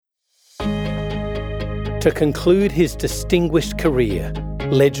To conclude his distinguished career,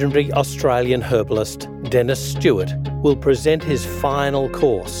 legendary Australian herbalist Dennis Stewart will present his final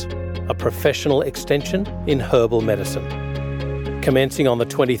course, a professional extension in herbal medicine. Commencing on the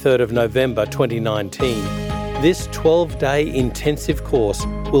 23rd of November 2019, this 12-day intensive course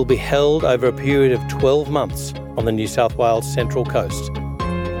will be held over a period of 12 months on the New South Wales Central Coast.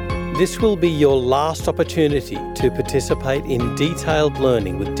 This will be your last opportunity to participate in detailed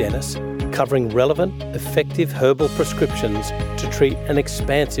learning with Dennis, covering relevant, effective herbal prescriptions to treat an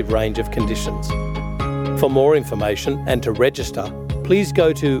expansive range of conditions. For more information and to register, please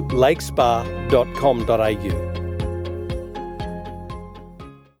go to lakespa.com.au.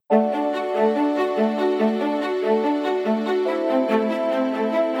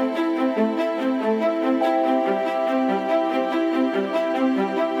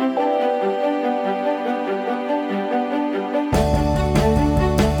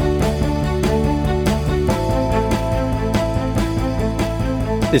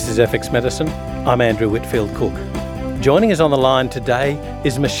 This is FX Medicine. I'm Andrew Whitfield Cook. Joining us on the line today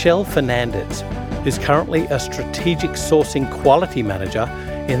is Michelle Fernandez, who's currently a strategic sourcing quality manager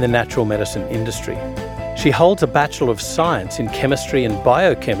in the natural medicine industry. She holds a Bachelor of Science in Chemistry and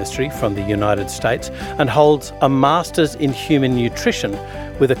Biochemistry from the United States and holds a Master's in Human Nutrition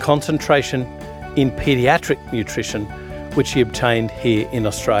with a concentration in Paediatric Nutrition, which she obtained here in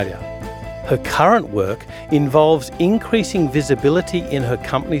Australia. Her current work involves increasing visibility in her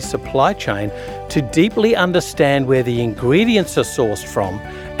company's supply chain to deeply understand where the ingredients are sourced from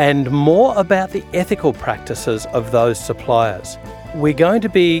and more about the ethical practices of those suppliers. We're going to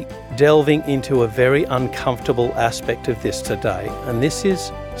be delving into a very uncomfortable aspect of this today, and this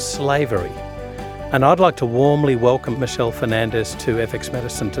is slavery. And I'd like to warmly welcome Michelle Fernandez to FX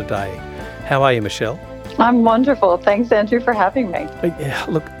Medicine today. How are you, Michelle? I'm wonderful. Thanks, Andrew, for having me.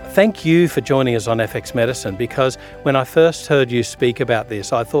 Look, thank you for joining us on FX Medicine, because when I first heard you speak about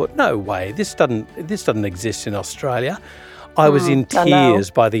this, I thought, no way, this doesn't exist in Australia. I was in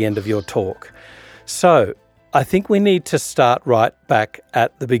tears by the end of your talk. So I think we need to start right back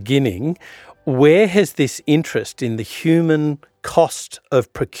at the beginning. Where has this interest in the human cost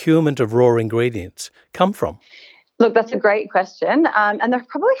of procurement of raw ingredients come from? Look, that's a great question. And there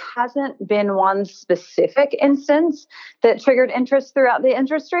probably hasn't been one specific instance that triggered interest throughout the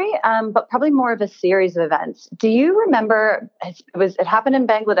industry, but probably more of a series of events. Do you remember, it happened in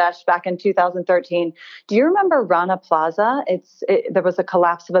Bangladesh back in 2013. Do you remember Rana Plaza? There was a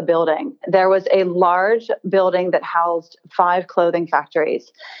collapse of a building. There was a large building that housed 5 clothing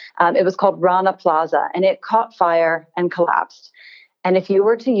factories. It was called Rana Plaza, and it caught fire and collapsed. And if you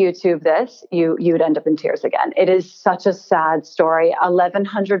were to YouTube this, you'd end up in tears again. It is such a sad story.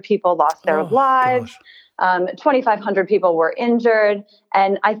 1,100 people lost their lives. 2,500 people were injured.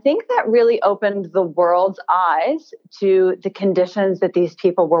 And I think that really opened the world's eyes to the conditions that these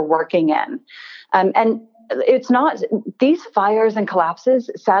people were working in. And it's not, these fires and collapses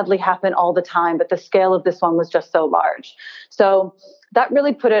sadly happen all the time, but the scale of this one was just so large. So that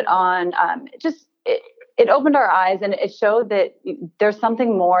really put it on it opened our eyes, and it showed that there's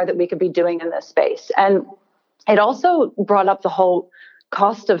something more that we could be doing in this space. And it also brought up the whole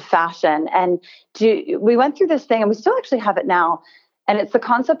cost of fashion. And we went through this thing, and we still actually have it now. And it's the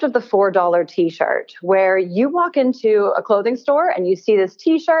concept of the $4 t-shirt, where you walk into a clothing store and you see this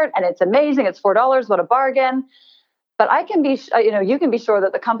t-shirt and it's amazing. It's $4. What a bargain. But you can be sure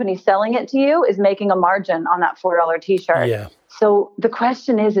that the company selling it to you is making a margin on that $4 t-shirt. Yeah. So the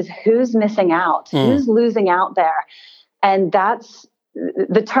question is who's missing out? Who's losing out there? And that's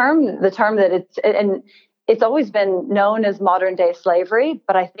the term that it's always been known as modern day slavery,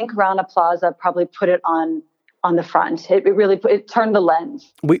 but I think Rana Plaza probably put it on the front. It really turned the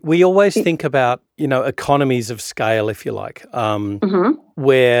lens. We always think about, economies of scale, if you like,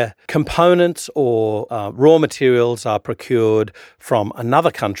 where components or raw materials are procured from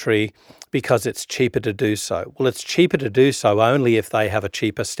another country because it's cheaper to do so. Well, it's cheaper to do so only if they have a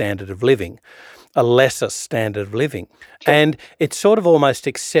cheaper standard of living, a lesser standard of living. Sure. And it's sort of almost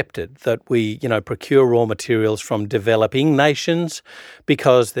accepted that we, procure raw materials from developing nations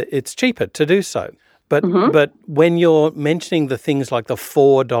because it's cheaper to do so. But when you're mentioning the things like the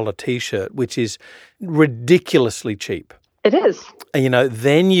 $4 t-shirt, which is ridiculously cheap. It is.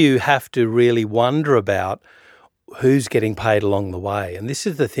 Then you have to really wonder about who's getting paid along the way. And this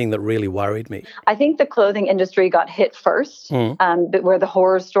is the thing that really worried me. I think the clothing industry got hit first, but where the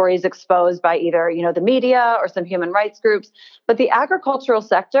horror stories exposed by either, the media or some human rights groups. But the agricultural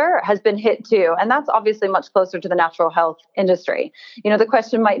sector has been hit too. And that's obviously much closer to the natural health industry. The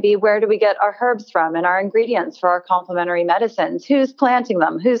question might be, where do we get our herbs from and our ingredients for our complementary medicines? Who's planting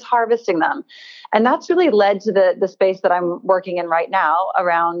them? Who's harvesting them? And that's really led to the space that I'm working in right now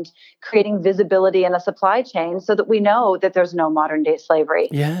around creating visibility in a supply chain so that we know that there's no modern day slavery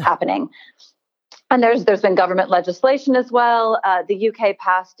happening. And there's been government legislation as well. The UK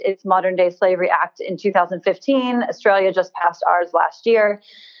passed its Modern Day Slavery Act in 2015. Australia just passed ours last year.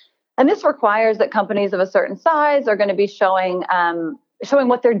 And this requires that companies of a certain size are going to be showing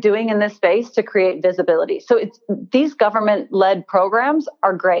what they're doing in this space to create visibility. So these government-led programs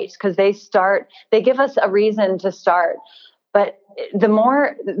are great because they give us a reason to start. But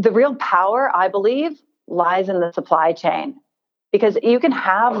the real power, I believe, lies in the supply chain. Because you can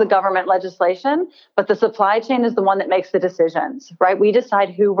have the government legislation, but the supply chain is the one that makes the decisions, right? We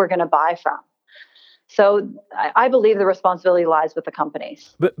decide who we're going to buy from. So I believe the responsibility lies with the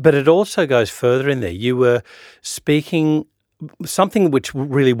companies. But it also goes further in there. You were speaking, something which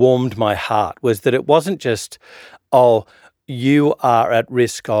really warmed my heart was that it wasn't just, you are at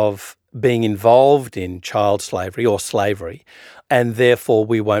risk of being involved in child slavery or slavery, and therefore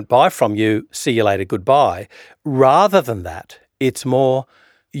we won't buy from you, see you later, goodbye. Rather than that, it's more,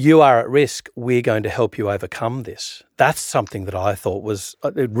 you are at risk, we're going to help you overcome this. That's something that I thought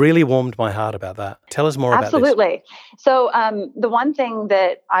it really warmed my heart about that. Tell us more about this. Absolutely. So the one thing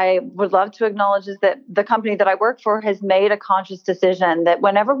that I would love to acknowledge is that the company that I work for has made a conscious decision that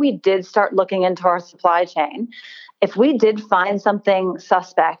whenever we did start looking into our supply chain, if we did find something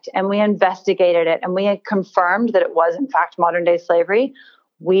suspect and we investigated it and we had confirmed that it was in fact modern day slavery,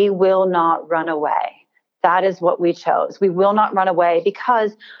 we will not run away. That is what we chose. We will not run away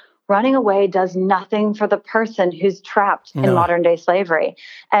because running away does nothing for the person who's trapped in modern day slavery.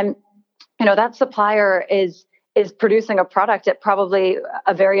 And, that supplier is producing a product at probably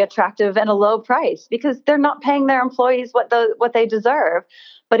a very attractive and a low price because they're not paying their employees what they deserve.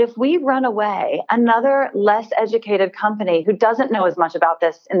 But if we run away, another less educated company who doesn't know as much about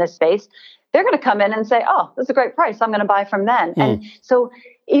this in this space, they're going to come in and say, oh, this is a great price, I'm going to buy from them. And so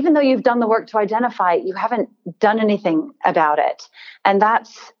even though you've done the work to identify it, you haven't done anything about it. And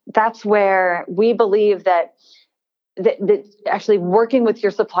that's where we believe that actually working with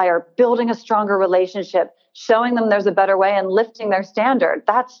your supplier, building a stronger relationship, showing them there's a better way and lifting their standard,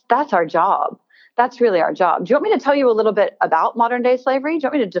 that's our job. That's really our job. Do you want me to tell you a little bit about modern day slavery? Do you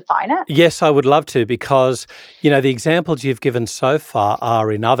want me to define it? Yes, I would love to, because, the examples you've given so far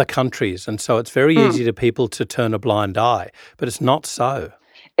are in other countries. And so it's very easy to people to turn a blind eye, but it's not so.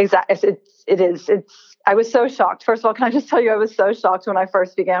 Exactly. It is. I was so shocked. First of all, can I just tell you, I was so shocked when I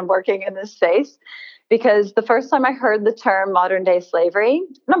first began working in this space, because the first time I heard the term modern day slavery,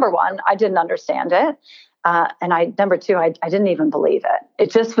 number one, I didn't understand it. And number two, I didn't even believe it.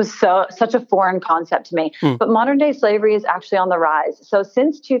 It just was such a foreign concept to me. But modern day slavery is actually on the rise. So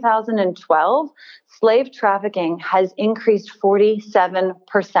since 2012, slave trafficking has increased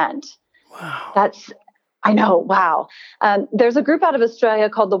 47%. Wow. I know. Wow. There's a group out of Australia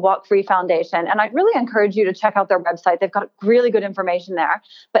called the Walk Free Foundation, and I'd really encourage you to check out their website. They've got really good information there.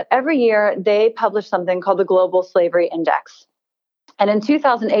 But every year they publish something called the Global Slavery Index. And in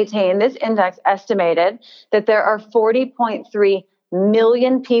 2018, this index estimated that there are 40.3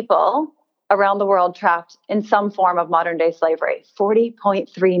 million people around the world trapped in some form of modern day slavery.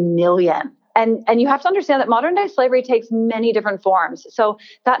 40.3 million. And you have to understand that modern day slavery takes many different forms. So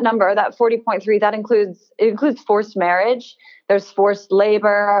that number, that 40.3, that includes forced marriage. There's forced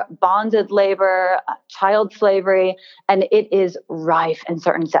labor, bonded labor, child slavery, and it is rife in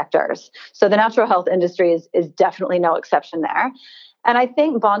certain sectors. So the natural health industry is definitely no exception there. And I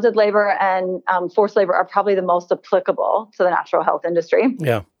think bonded labor and forced labor are probably the most applicable to the natural health industry.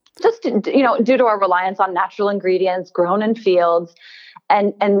 Yeah. Just due to our reliance on natural ingredients grown in fields.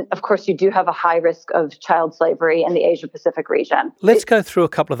 And of course, you do have a high risk of child slavery in the Asia Pacific region. Let's go through a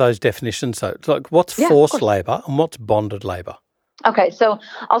couple of those definitions. So, like, what's forced labor and what's bonded labor? Okay, so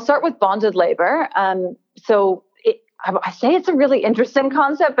I'll start with bonded labor. I say it's a really interesting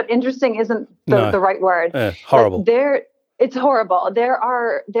concept, but interesting isn't the right word. Horrible. It's horrible. There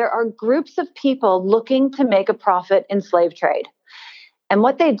are groups of people looking to make a profit in slave trade. And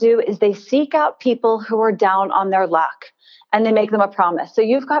what they do is they seek out people who are down on their luck, and they make them a promise. So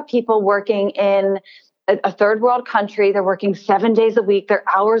you've got people working in a third world country. They're working 7 days a week. Their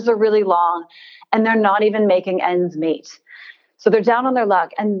hours are really long, and they're not even making ends meet. So they're down on their luck,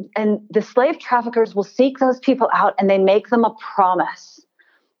 and the slave traffickers will seek those people out, and they make them a promise.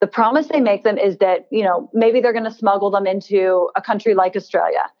 The promise they make them is that, maybe they're going to smuggle them into a country like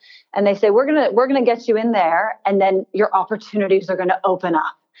Australia, and they say, we're going to get you in there, and then your opportunities are going to open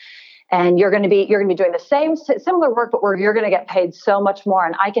up, and you're going to be doing the similar work, but where you're going to get paid so much more,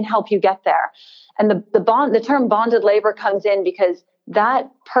 and I can help you get there. And the term bonded labor comes in because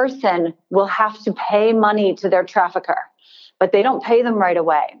that person will have to pay money to their trafficker, but they don't pay them right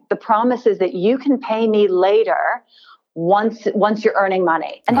away. The promise is that you can pay me later once you're earning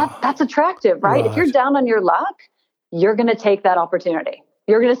money. And that's attractive, right? If you're down on your luck, you're going to take that opportunity.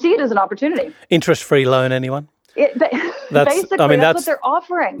 You're going to see it as an opportunity. Interest-free loan, anyone? Basically, that's what they're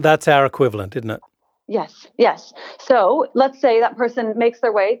offering. That's our equivalent, isn't it? Yes. So let's say that person makes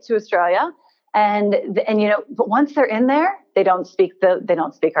their way to Australia, and but once they're in there, they don't speak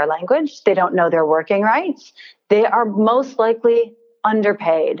our language. They don't know their working rights. They are most likely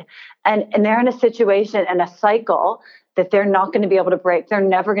underpaid, and they're in a situation and a cycle that they're not going to be able to break. They're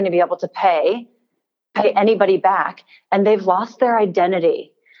never going to be able to pay anybody back, and they've lost their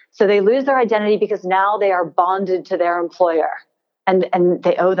identity. So they lose their identity because now they are bonded to their employer, and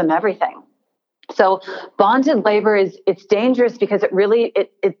they owe them everything. So bonded labor it's dangerous because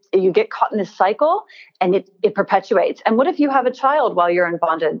you get caught in this cycle, and it perpetuates. And what if you have a child while you're in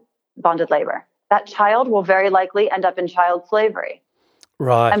bonded labor? That child will very likely end up in child slavery.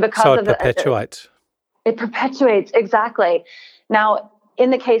 Right. And because so it perpetuates. It perpetuates, exactly. Now, in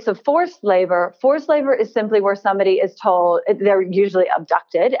the case of forced labor is simply where somebody is told, they're usually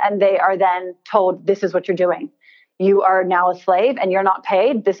abducted, and they are then told, this is what you're doing. You are now a slave and you're not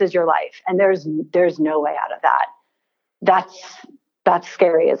paid. This is your life. And there's no way out of that. That's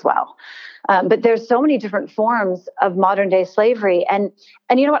scary as well. But there's so many different forms of modern day slavery. And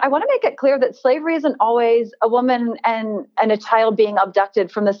you know what? I want to make it clear that slavery isn't always a woman and a child being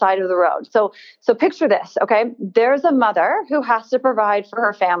abducted from the side of the road. So picture this, okay? There's a mother who has to provide for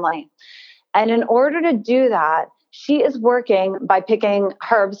her family. And in order to do that, she is working by picking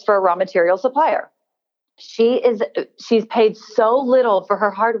herbs for a raw material supplier. She's paid so little for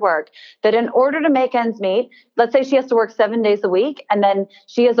her hard work that in order to make ends meet, let's say she has to work 7 days a week, and then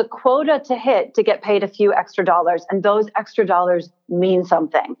she has a quota to hit to get paid a few extra dollars, and those extra dollars mean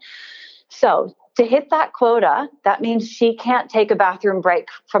something. So to hit that quota, that means she can't take a bathroom break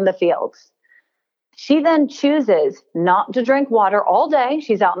from the fields. She then chooses not to drink water all day.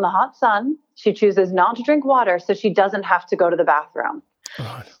 She's out in the hot sun. She chooses not to drink water so she doesn't have to go to the bathroom.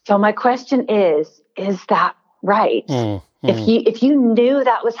 Right. So my question is that right? If you knew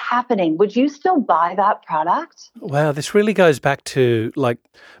that was happening, would you still buy that product? Wow, this really goes back to like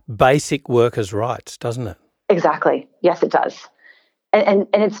basic workers' rights, doesn't it? Exactly. Yes, it does. And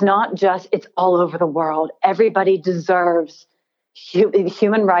it's not just, it's all over the world. Everybody deserves,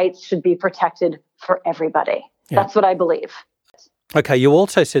 human rights should be protected for everybody. Yeah. That's what I believe. Okay, you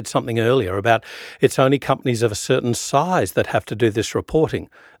also said something earlier about it's only companies of a certain size that have to do this reporting.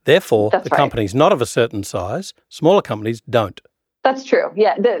 Therefore, That's right. Companies not of a certain size, smaller companies, don't. That's true.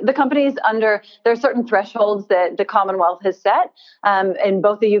 Yeah, the companies there are certain thresholds that the Commonwealth has set, and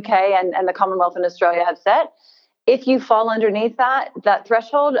both the UK and the Commonwealth and Australia have set. If you fall underneath that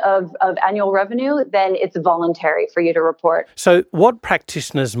threshold of annual revenue, then it's voluntary for you to report. So what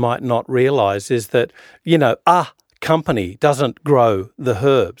practitioners might not realise is that, company doesn't grow the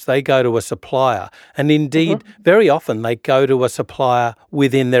herbs. They go to a supplier. And indeed, very often they go to a supplier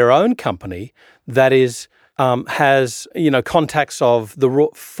within their own company that is has, contacts for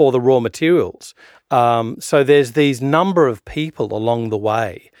the raw materials. So there's these number of people along the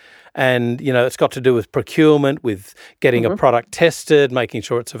way. And, it's got to do with procurement, with getting a product tested, making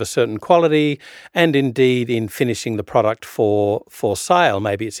sure it's of a certain quality, and indeed in finishing the product for sale.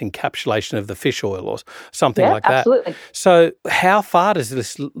 Maybe it's encapsulation of the fish oil or something like that. Absolutely. So how far does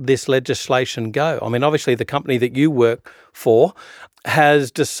this legislation go? I mean, obviously the company that you work for has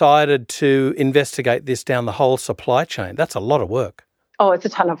decided to investigate this down the whole supply chain. That's a lot of work. Oh, it's a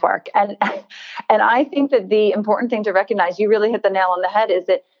ton of work. And I think that the important thing to recognize, you really hit the nail on the head, is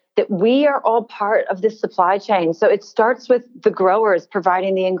that we are all part of this supply chain. So it starts with the growers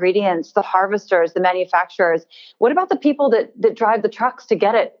providing the ingredients, the harvesters, the manufacturers. What about the people that drive the trucks to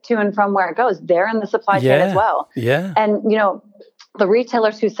get it to and from where it goes? They're in the supply chain as well. Yeah. And, the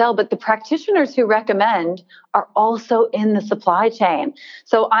retailers who sell, but the practitioners who recommend are also in the supply chain.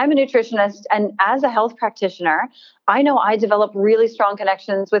 So I'm a nutritionist, and as a health practitioner, I know I develop really strong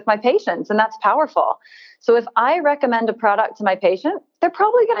connections with my patients, and that's powerful. So if I recommend a product to my patient, they're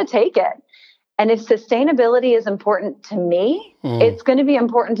probably going to take it. And if sustainability is important to me, it's going to be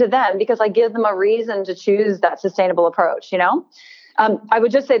important to them because I give them a reason to choose that sustainable approach, I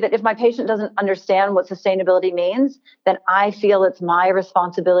would just say that if my patient doesn't understand what sustainability means, then I feel it's my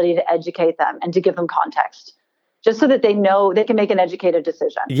responsibility to educate them and to give them context, just so that they know they can make an educated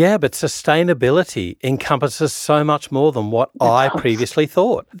decision. Yeah, but sustainability encompasses so much more than what I previously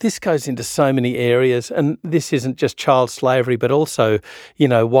thought. This goes into so many areas, and this isn't just child slavery, but also,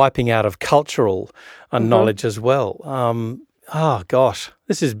 wiping out of cultural knowledge as well. Oh, gosh,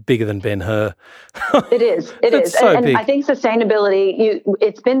 this is bigger than Ben-Hur. It is. It is. So and big. I think sustainability,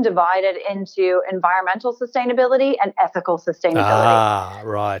 it's been divided into environmental sustainability and ethical sustainability. Ah,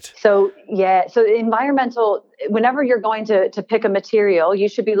 right. So environmental, whenever you're going to pick a material, you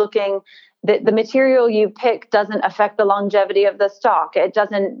should be looking that the material you pick doesn't affect the longevity of the stock. It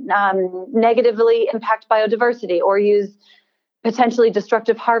doesn't negatively impact biodiversity or use potentially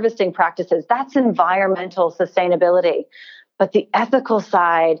destructive harvesting practices. That's environmental sustainability. But the ethical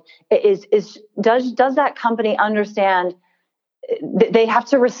side is does that company understand they have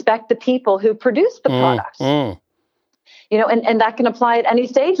to respect the people who produce the product? And that can apply at any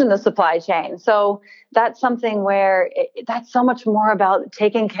stage in the supply chain. So that's something where that's so much more about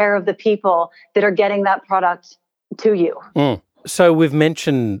taking care of the people that are getting that product to you. So we've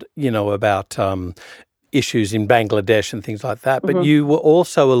mentioned, about issues in Bangladesh and things like that, but you were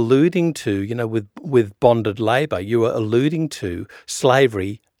also alluding to, with bonded labour, you were alluding to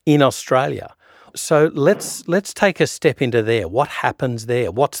slavery in Australia. So let's take a step into there. What happens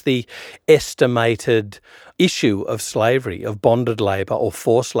there? What's the estimated issue of slavery, of bonded labour or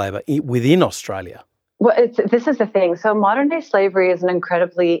forced labour within Australia? Well, this is the thing. So modern day slavery is an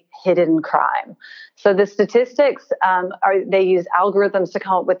incredibly hidden crime. So the statistics they use algorithms to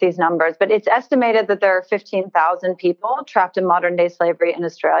come up with these numbers, but it's estimated that there are 15,000 people trapped in modern day slavery in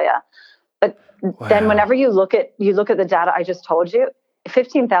Australia. But then whenever you look at the data I just told you,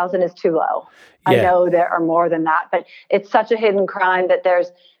 15,000 is too low. Yeah. I know there are more than that, but it's such a hidden crime that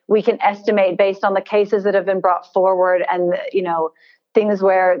we can estimate based on the cases that have been brought forward and things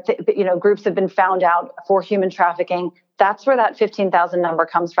where groups have been found out for human trafficking. That's where that 15,000 number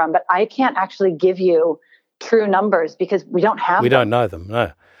comes from. But I can't actually give you true numbers because we don't have them. We don't know them,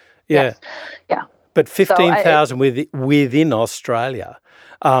 no. Yeah. Yes. Yeah. But 15,000 within Australia,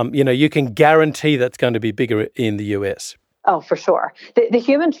 you can guarantee that's going to be bigger in the US. Oh, for sure. The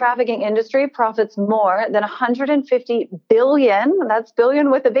human trafficking industry profits more than 150 billion, that's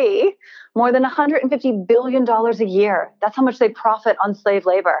billion with a B, more than $150 billion a year. That's how much they profit on slave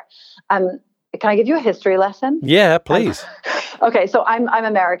labor. Can I give you a history lesson? Yeah, please. Okay, so I'm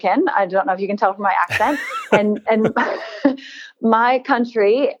American. I don't know if you can tell from my accent. and my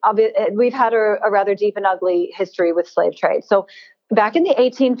country, we've had a rather deep and ugly history with slave trade. So back in the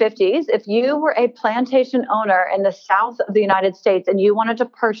 1850s, if you were a plantation owner in the south of the United States and you wanted to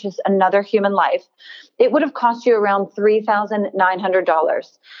purchase another human life, it would have cost you around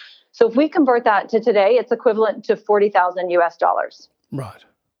 $3,900. So if we convert that to today, it's equivalent to $40,000 US. Right.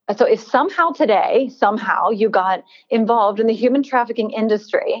 So if somehow you got involved in the human trafficking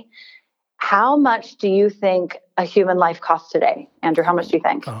industry, how much do you think a human life costs today? Andrew, how much do you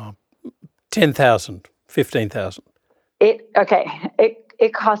think? 10,000, 15,000.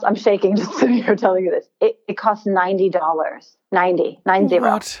 It costs, I'm shaking just sitting here telling you this. It costs $90, 90.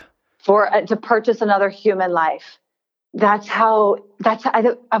 What? To purchase another human life. I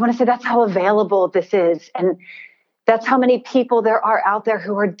want to say that's how available this is. And that's how many people there are out there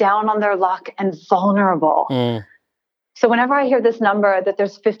who are down on their luck and vulnerable. So whenever I hear this number that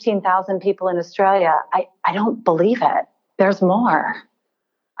there's 15,000 people in Australia, I don't believe it. There's more.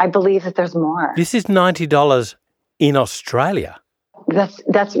 I believe that there's more. This is $90 in Australia. That's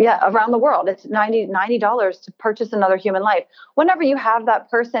around the world. It's $90 to purchase another human life. Whenever you have that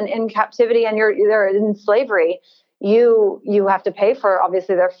person in captivity and they're in slavery, you have to pay for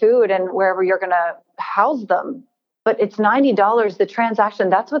obviously their food and wherever you're going to house them. But it's $90 the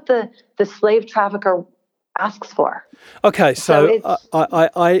transaction. That's what the slave trafficker asks for. Okay, so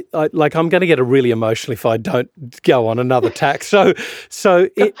I I'm going to get really emotional if I don't go on another tack. So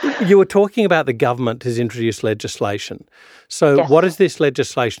you were talking about the government has introduced legislation. So yes. What does this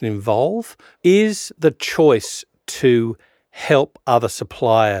legislation involve? Is the choice to help other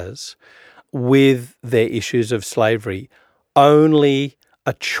suppliers with their issues of slavery only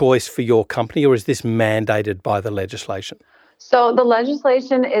a choice for your company, or is this mandated by the legislation? So the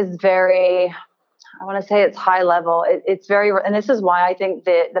legislation is very, I want to say it's high level. It's very, and this is why I think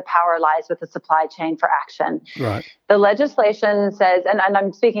the power lies with the supply chain for action. Right. The legislation says, and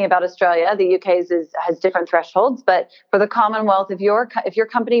I'm speaking about Australia, the UK's has different thresholds, but for the Commonwealth, if your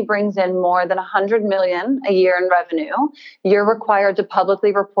company brings in more than 100 million a year in revenue, you're required to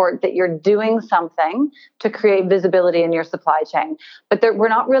publicly report that you're doing something to create visibility in your supply chain. But we're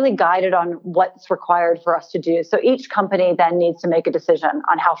not really guided on what's required for us to do. So each company then needs to make a decision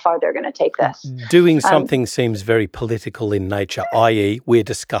on how far they're going to take this. Doing something seems very political in nature, i.e. we're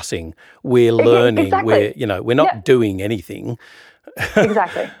discussing, we're learning, exactly. we're not doing anything.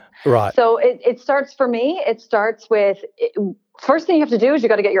 Exactly. Right. So it starts for me, it starts with, first thing you have to do is you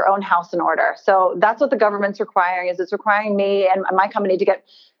got to get your own house in order. So that's what the government's requiring, is it's requiring me and my company to get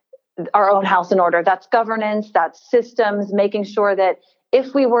our own house in order. That's governance, that's systems, making sure that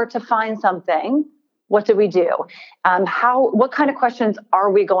if we were to find something, what do we do? What kind of questions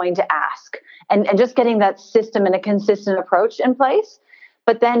are we going to ask? And just getting that system and a consistent approach in place.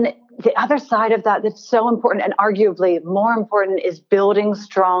 But then the other side of that that's so important, and arguably more important, is building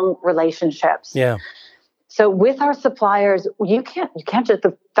strong relationships. Yeah. So with our suppliers, you can't just,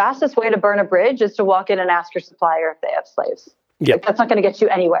 the fastest way to burn a bridge is to walk in and ask your supplier if they have slaves. Yep. Like, that's not going to get you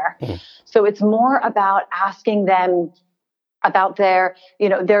anywhere. So it's more about asking them about their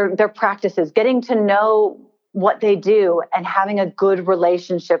practices, getting to know what they do and having a good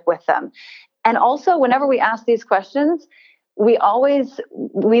relationship with them. And also, whenever we ask these questions, we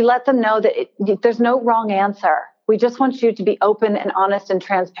let them know that there's no wrong answer. We just want you to be open and honest and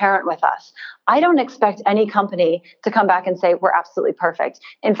transparent with us. I don't expect any company to come back and say, we're absolutely perfect.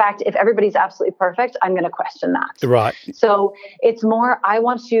 In fact, if everybody's absolutely perfect, I'm going to question that. Right. So it's more, I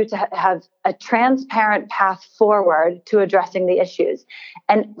want you to have a transparent path forward to addressing the issues.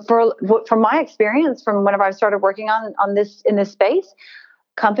 And from my experience, from whenever I started working on this in this space,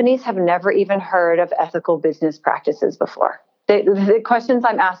 companies have never even heard of ethical business practices before. The questions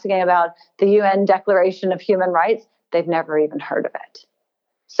I'm asking about the UN Declaration of Human Rights, they've never even heard of it.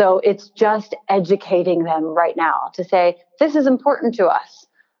 So it's just educating them right now to say, this is important to us.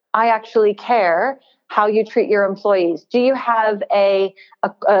 I actually care how you treat your employees. Do you have a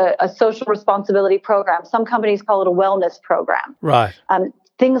social responsibility program? Some companies call it a wellness program. Right.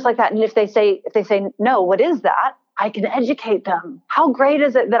 Things like that. And if they say no, what is that? I can educate them. How great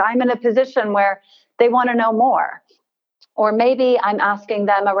is it that I'm in a position where they want to know more? Or maybe I'm asking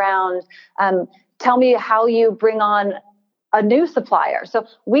them around, tell me how you bring on a new supplier. So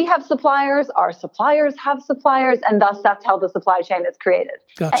we have suppliers, our suppliers have suppliers, and thus that's how the supply chain is created.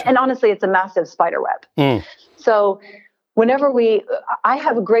 Gotcha. And honestly, it's a massive spider web. So whenever I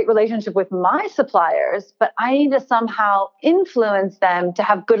have a great relationship with my suppliers, but I need to somehow influence them to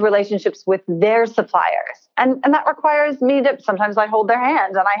have good relationships with their suppliers. And that requires me to, sometimes I hold their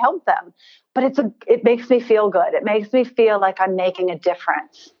hand and I help them. But it makes me feel good. It makes me feel like I'm making a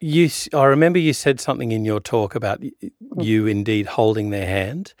difference. I remember you said something in your talk about you indeed holding their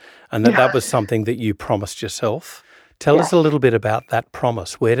hand, and that was something that you promised yourself. Tell us a little bit about that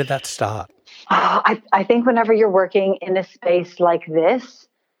promise. Where did that start? I think whenever you're working in a space like this,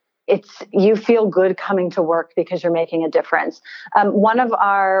 you feel good coming to work because you're making a difference. One of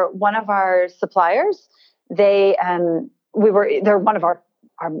our suppliers, they're one of our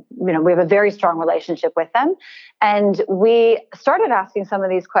we have a very strong relationship with them. And we started asking some of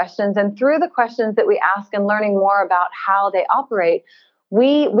these questions. And through the questions that we ask and learning more about how they operate,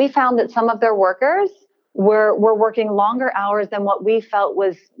 we found that some of their workers were working longer hours than what we felt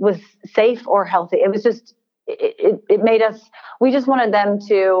was safe or healthy. It was just, it made us, we just wanted them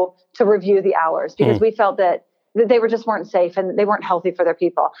to review the hours because we felt that they weren't safe and they weren't healthy for their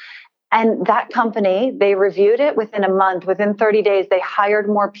people. And that company, they reviewed it within a month. Within 30 days, they hired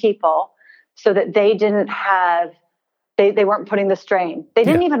more people so that they weren't putting the strain. They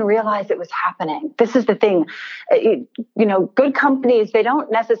didn't even realize it was happening. This is the thing. Good companies, they don't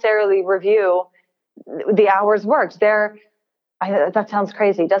necessarily review the hours worked. That sounds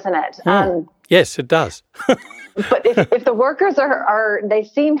crazy, doesn't it? Yes, it does. But if the workers they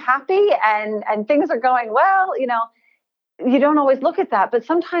seem happy and things are going well, you don't always look at that, but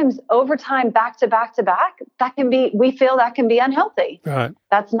sometimes overtime back to back to back, we feel that can be unhealthy. Right.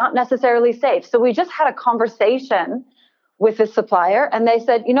 That's not necessarily safe. So we just had a conversation with the supplier and they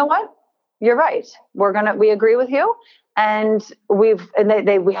said, you know what? You're right. We agree with you. And we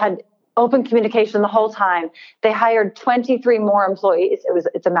had open communication the whole time. They hired 23 more employees.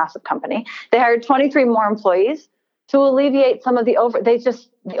 It's a massive company. They hired 23 more employees to alleviate some of the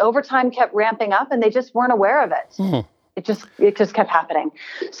overtime kept ramping up and they just weren't aware of it. It just kept happening.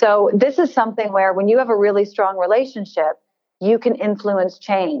 So this is something where when you have a really strong relationship, you can influence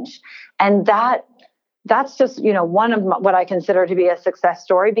change. And that that's just, one of what I consider to be a success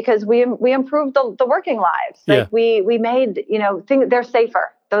story, because we improved the working lives. Yeah. Like we made, they're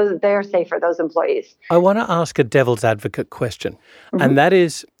safer. They're safer, those employees. I want to ask a devil's advocate question. Mm-hmm. And that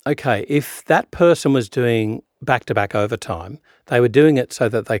is, okay, if that person was doing back-to-back overtime, they were doing it so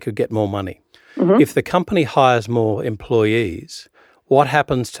that they could get more money. Mm-hmm. If the company hires more employees, what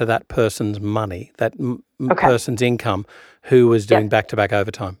happens to that person's money, that person's income who was doing back-to-back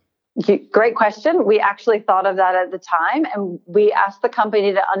overtime? Great question. We actually thought of that at the time, and we asked the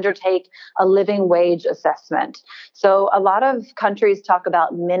company to undertake a living wage assessment. So a lot of countries talk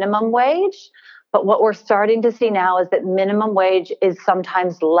about minimum wage, but what we're starting to see now is that minimum wage is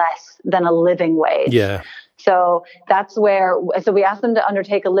sometimes less than a living wage. Yeah. So that's so we asked them to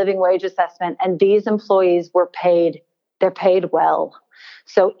undertake a living wage assessment, and these employees they're paid well.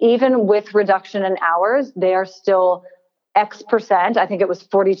 So even with reduction in hours, they are still X percent, I think it was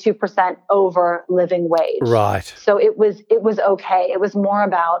 42% over living wage. Right. So it was okay. It was more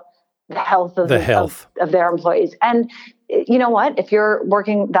about the health of their employees. And you know what? If you're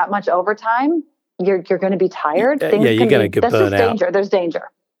working that much overtime, you're going to be tired. You're going to get burnt out. There's danger.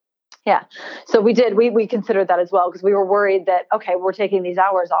 Yeah. So we considered that as well, because we were worried that, okay, we're taking these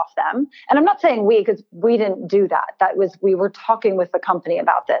hours off them. And I'm not saying because we didn't do that. We were talking with the company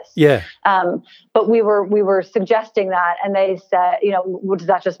about this. Yeah. But we were suggesting that, and they said, does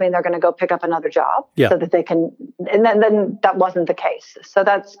that just mean they're going to go pick up another job so that they can, and then that wasn't the case. So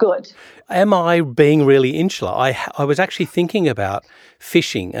that's good. Am I being really insular? I was actually thinking about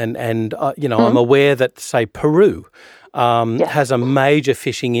fishing and I'm aware that, say, Peru has a major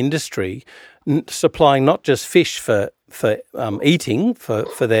fishing industry supplying not just fish for eating for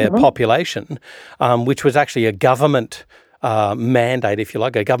their population, which was actually a government mandate, if you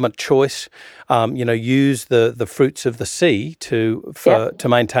like, a government choice, use the fruits of the sea to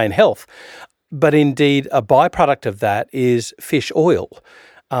maintain health. But indeed, a byproduct of that is fish oil.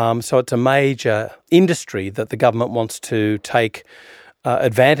 So it's a major industry that the government wants to take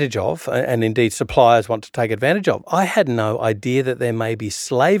advantage of, and indeed suppliers want to take advantage of. I had no idea that there may be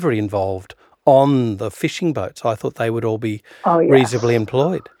slavery involved on the fishing boats. I thought they would all be reasonably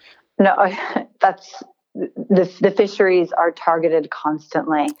employed. No, that's the fisheries are targeted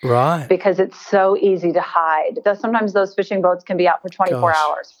constantly, right? Because it's so easy to hide. Sometimes those fishing boats can be out for 24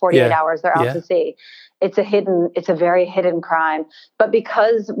 hours, 48 hours. They're out to sea. It's a very hidden crime. But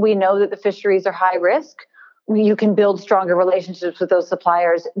because we know that the fisheries are high risk, you can build stronger relationships with those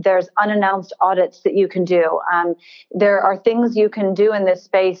suppliers. There's unannounced audits that you can do. There are things you can do in this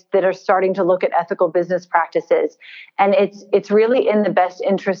space that are starting to look at ethical business practices. And it's really in the best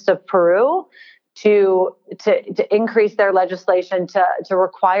interest of Peru to increase their legislation to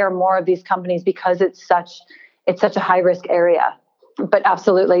require more of these companies, because it's such a high risk area. But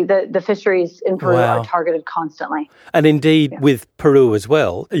absolutely, the fisheries in Peru are targeted constantly. And indeed, with Peru as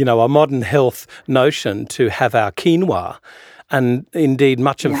well, a modern health notion to have our quinoa. And indeed,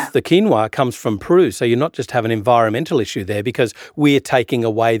 much of the quinoa comes from Peru. So you not just have an environmental issue there because we're taking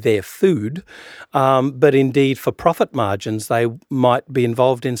away their food, but indeed for profit margins, they might be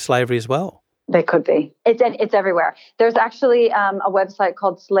involved in slavery as well. They could be. It's everywhere. There's actually a website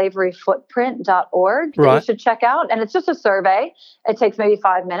called slaveryfootprint.org that you should check out. And it's just a survey. It takes maybe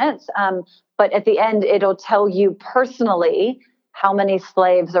 5 minutes. But at the end, it'll tell you personally how many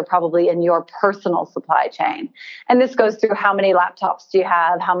slaves are probably in your personal supply chain. And this goes through how many laptops do you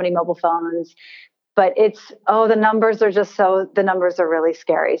have, how many mobile phones. But the numbers are really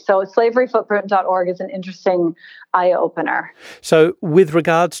scary. So slaveryfootprint.org is an interesting eye-opener. So with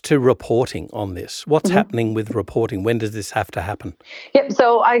regards to reporting on this, what's happening with reporting? When does this have to happen? Yep.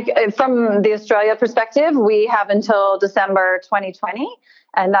 So from the Australia perspective, we have until December 2020.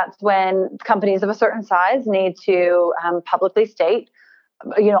 And that's when companies of a certain size need to publicly state,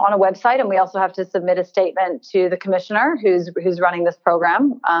 on a website, and we also have to submit a statement to the commissioner who's running this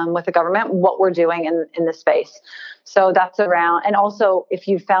program with the government, what we're doing in this space. So that's around, and also if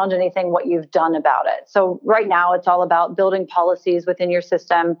you've found anything, what you've done about it. So right now it's all about building policies within your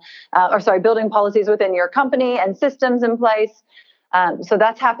system, building policies within your company and systems in place. So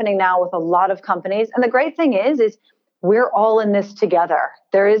that's happening now with a lot of companies. And the great thing is we're all in this together.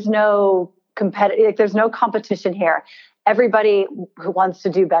 There is no there's no competition here. Everybody who wants to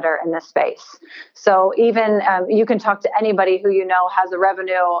do better in this space. So even you can talk to anybody who has a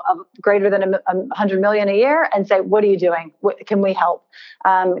revenue of greater than 100 million a year and say, "What are you doing? Can we help?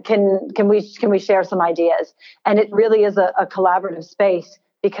 Can we share some ideas?" And it really is a collaborative space,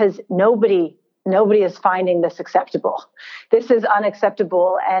 because nobody nobody is finding this acceptable. This is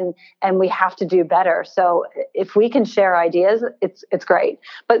unacceptable, and we have to do better. So if we can share ideas, it's great.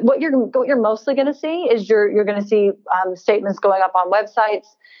 But what you're mostly going to see is you're going to see statements going up on websites.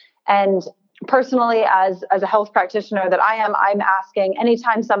 And personally, as a health practitioner that I am, I'm asking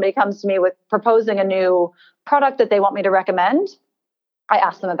anytime somebody comes to me with proposing a new product that they want me to recommend, I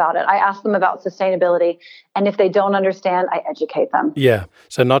ask them about it. I ask them about sustainability. And if they don't understand, I educate them. Yeah.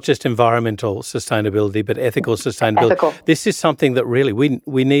 So not just environmental sustainability, but ethical sustainability. Ethical. This is something that really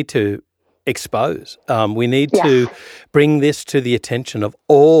we need to expose. We need to bring this to the attention of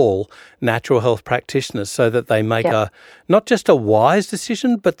all natural health practitioners so that they make not just a wise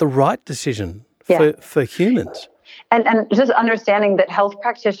decision, but the right decision for humans. And just understanding that health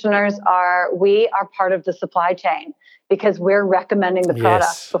practitioners are part of the supply chain, because we're recommending the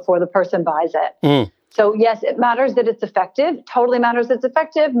product before the person buys it. So yes, it matters that it's effective, totally matters that it's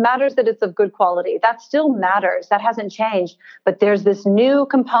effective, matters that it's of good quality. That still matters. That hasn't changed. But there's this new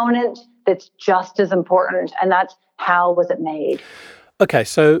component that's just as important, and that's how was it made? Okay,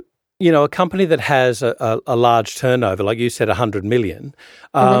 so a company that has a large turnover, like you said, 100 million,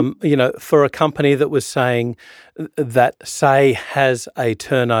 for a company that was saying that, say, has a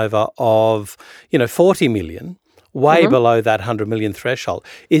turnover of, 40 million, way below that 100 million threshold,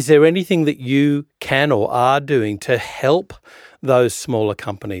 is there anything that you can or are doing to help those smaller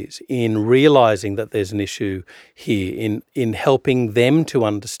companies in realising that there's an issue here, in helping them to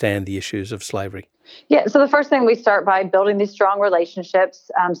understand the issues of slavery? Yeah, so the first thing, we start by building these strong relationships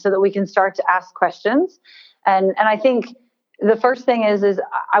so that we can start to ask questions. And I think the first thing is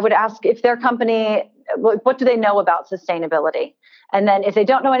I would ask if their company, what do they know about sustainability? And then if they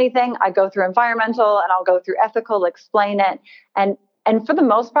don't know anything, I go through environmental and I'll go through ethical, explain it. And for the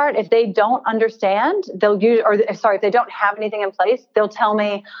most part, if they don't understand, if they don't have anything in place, they'll tell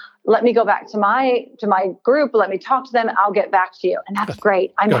me, let me go back to my group, let me talk to them, I'll get back to you. And that's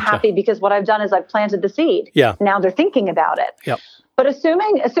great. I'm happy, because what I've done is I've planted the seed. Yeah. Now they're thinking about it. Yep. But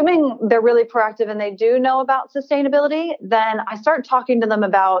assuming they're really proactive and they do know about sustainability, then I start talking to them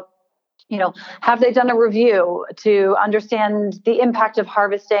about, have they done a review to understand the impact of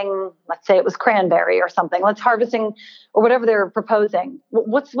harvesting, let's say it was cranberry or something, harvesting or whatever they're proposing.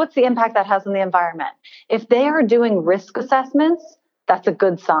 What's the impact that has on the environment? If they are doing risk assessments, that's a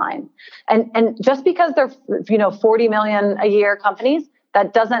good sign. And just because they're, 40 million a year companies,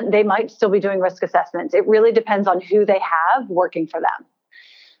 they might still be doing risk assessments. It really depends on who they have working for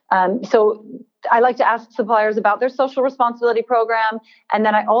them. So I like to ask suppliers about their social responsibility program. And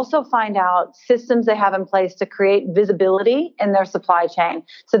then I also find out systems they have in place to create visibility in their supply chain.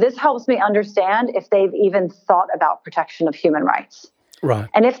 So this helps me understand if they've even thought about protection of human rights. Right.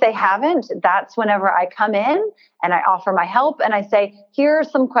 And if they haven't, that's whenever I come in and I offer my help and I say, here are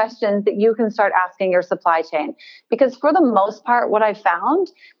some questions that you can start asking your supply chain. Because for the most part, what I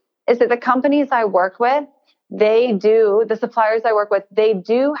found is that the companies I work with, the suppliers I work with, they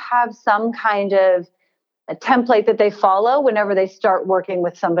do have some kind of a template that they follow whenever they start working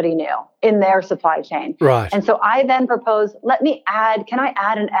with somebody new in their supply chain. Right. And so I then propose, can I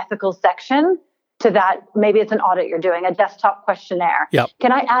add an ethical section to that? Maybe it's an audit you're doing, a desktop questionnaire. Yep.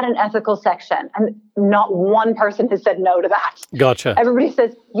 Can I add an ethical section? And not one person has said no to that. Gotcha. Everybody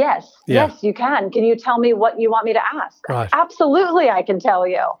says, yes, you can. Can you tell me what you want me to ask? Right. Absolutely, I can tell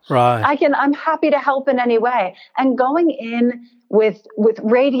you. Right. I'm happy to help in any way. And going in with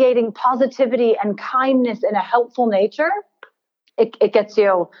radiating positivity and kindness in a helpful nature, it gets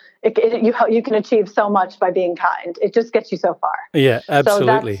you, you can achieve so much by being kind. It just gets you so far. Yeah,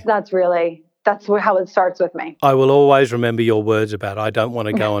 absolutely. So that's how it starts with me. I will always remember your words about, I don't want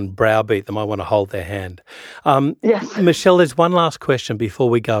to go and browbeat them. I want to hold their hand. Yes. Michelle, there's one last question before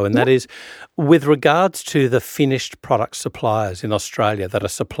we go, and that is, with regards to the finished product suppliers in Australia that are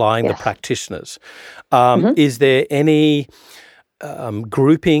supplying the practitioners, is there any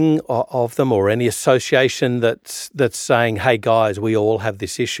grouping of them or any association that's saying, hey guys, we all have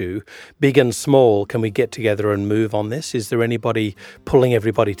this issue, big and small, can we get together and move on this? Is there anybody pulling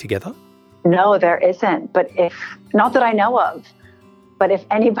everybody together? No, there isn't. But not that I know of, but if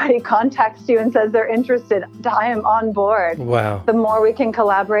anybody contacts you and says they're interested, I am on board. Wow. The more we can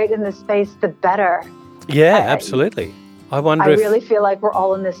collaborate in this space, the better. Yeah, absolutely. I really feel like we're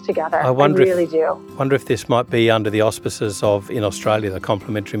all in this together. I really do. Wonder if this might be under the auspices of, in Australia, the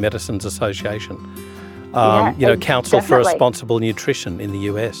Complementary Medicines Association. Council for Responsible Nutrition in the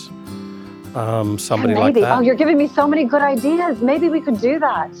US. Somebody like that. Oh, you're giving me so many good ideas. Maybe we could do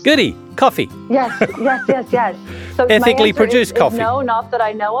that. Goody. Coffee. Yes. So ethically produced coffee. No, not that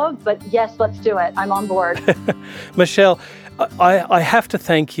I know of, but yes, let's do it. I'm on board. Michelle, I have to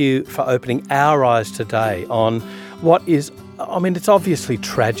thank you for opening our eyes today on what is, it's obviously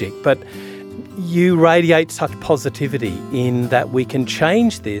tragic, but you radiate such positivity in that we can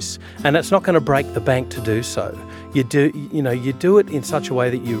change this, and it's not going to break the bank to do so. You do it in such a way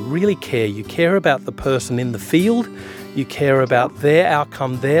that you really care. You care about the person in the field. You care about their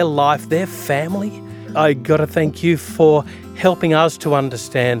outcome, their life, their family. I got to thank you for helping us to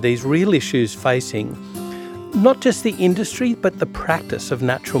understand these real issues facing not just the industry, but the practice of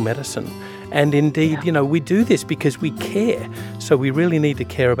natural medicine. And indeed, we do this because we care. So we really need to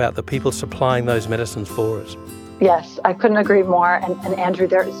care about the people supplying those medicines for us. Yes, I couldn't agree more. And Andrew,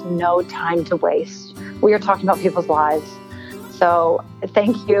 there is no time to waste. We are talking about people's lives. So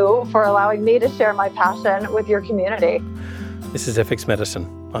thank you for allowing me to share my passion with your community. This is FX Medicine.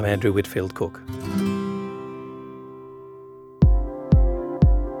 I'm Andrew Whitfield Cook.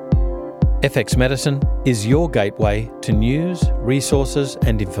 FX Medicine is your gateway to news, resources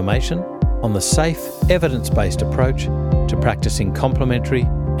and information on the safe, evidence-based approach to practicing complementary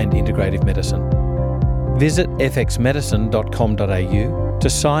and integrative medicine. Visit fxmedicine.com.au to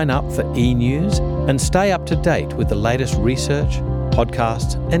sign up for e-news and stay up to date with the latest research,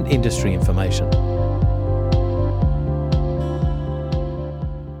 podcasts and industry information.